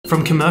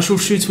From commercial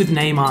shoots with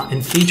Neymar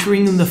and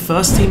featuring in the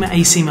first team at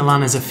AC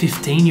Milan as a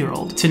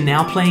 15-year-old, to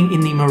now playing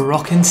in the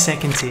Moroccan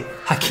second tier,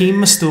 Hachim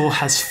Mastour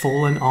has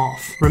fallen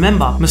off.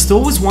 Remember,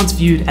 Mastour was once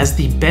viewed as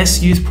the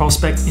best youth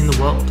prospect in the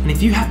world, and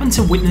if you happen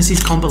to witness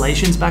his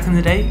compilations back in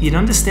the day, you'd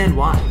understand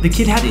why. The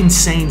kid had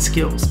insane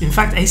skills. In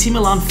fact, AC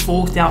Milan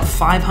forked out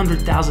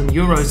 500,000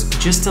 euros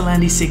just to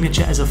land his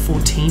signature as a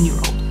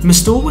 14-year-old.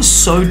 Mastour was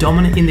so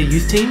dominant in the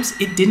youth teams,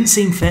 it didn't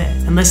seem fair,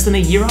 and less than a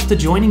year after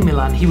joining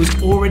Milan, he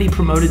was already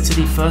promoted to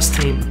the first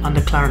team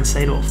under Clarence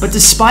Seedorf. But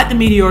despite the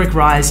meteoric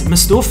rise,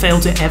 Mastour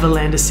failed to ever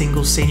land a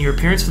single senior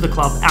appearance for the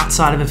club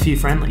outside of a few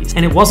friendlies,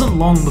 and it wasn't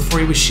long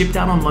before he was shipped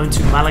out on loan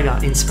to Malaga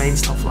in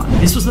Spain's top flight.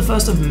 This was the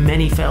first of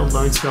many failed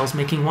loan spells,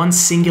 making one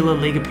singular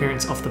league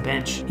appearance off the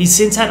bench. He's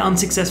since had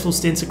unsuccessful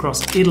stints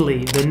across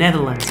Italy, the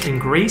Netherlands,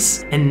 and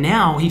Greece, and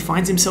now he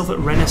finds himself at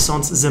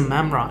Renaissance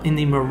Zamamra in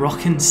the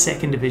Moroccan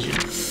second division.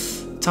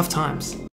 Tough times.